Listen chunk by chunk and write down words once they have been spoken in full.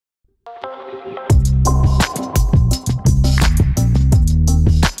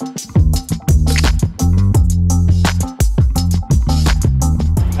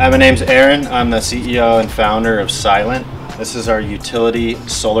My name's Aaron. I'm the CEO and founder of SLNT. This is our utility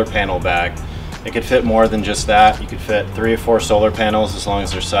solar panel bag. It could fit more than just that. You could fit 3 or 4 solar panels as long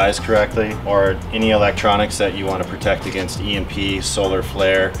as they're sized correctly, or any electronics that you want to protect against EMP, solar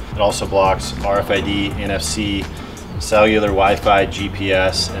flare. It also blocks RFID, NFC, cellular, Wi-Fi,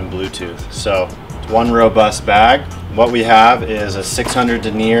 GPS, and Bluetooth. So it's one robust bag. What we have is a 600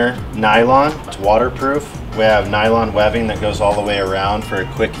 denier nylon. It's waterproof. We have nylon webbing that goes all the way around for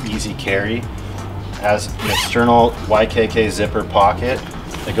a quick, easy carry. It has an external YKK zipper pocket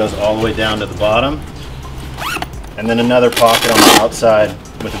that goes all the way down to the bottom, and then another pocket on the outside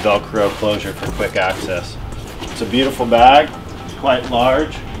with a Velcro closure for quick access. It's a beautiful bag, quite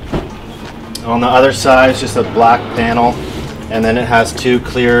large. On the other side is just a black panel, and then it has 2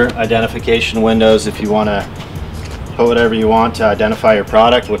 clear identification windows if you want to put whatever you want to identify your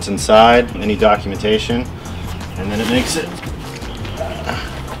product, what's inside, any documentation, and then it makes it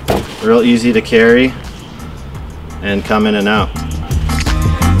real easy to carry and come in and out.